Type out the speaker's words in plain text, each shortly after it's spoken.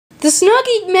The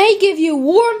Snuggie may give you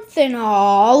warmth and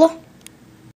all,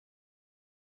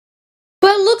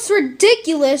 but it looks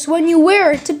ridiculous when you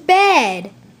wear it to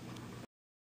bed.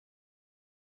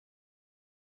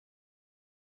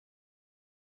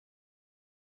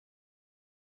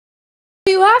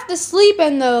 You have to sleep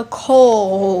in the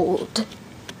cold.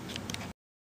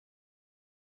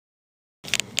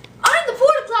 I'm the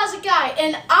porta closet guy,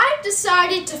 and I've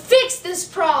decided to fix this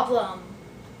problem.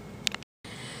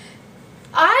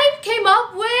 I came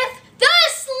up with the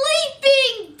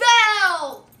sleeping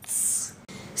belts.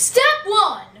 Step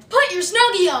 1, put your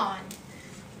Snuggie on.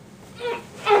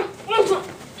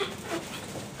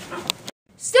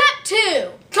 Step 2,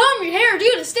 comb your hair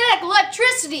due to static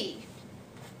electricity.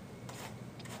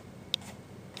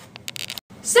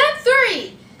 Step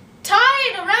 3, tie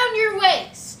it around your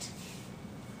waist.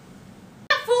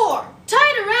 Step 4,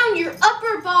 tie it around your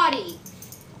upper body.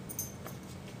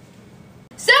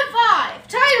 Step 5,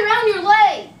 tie it around your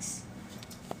legs.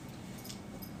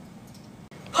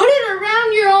 Put it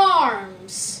around your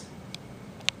arms.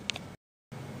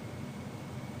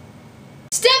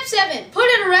 Step 7, put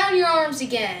it around your arms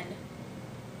again.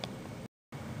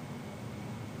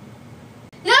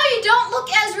 Now you don't look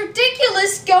as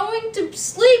ridiculous going to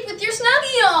sleep with your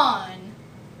Snuggie on.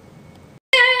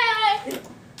 Yay!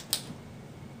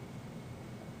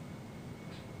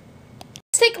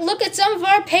 Let's take a look at some of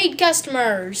our paid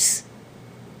customers.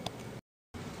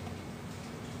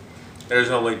 There's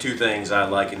only 2 things I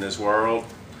like in this world.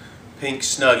 Pink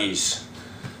Snuggies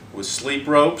with sleep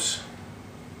ropes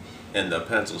and the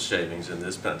pencil shavings in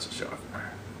this pencil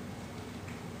sharpener.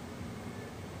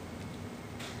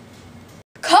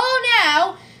 Call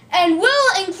now and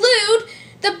we'll include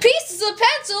the pieces of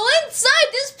pencil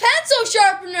inside this pencil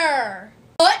sharpener.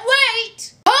 But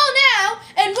wait! Call now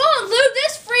and we'll include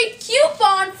this free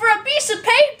coupon for a piece of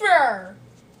paper.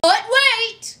 But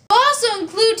wait! We'll also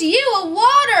include to you a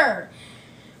water.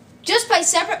 Just pay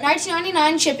separate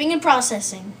 $19.99 shipping and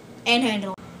processing and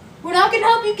handling. We're not going to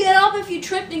help you get up if you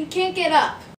tripped and can't get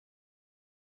up.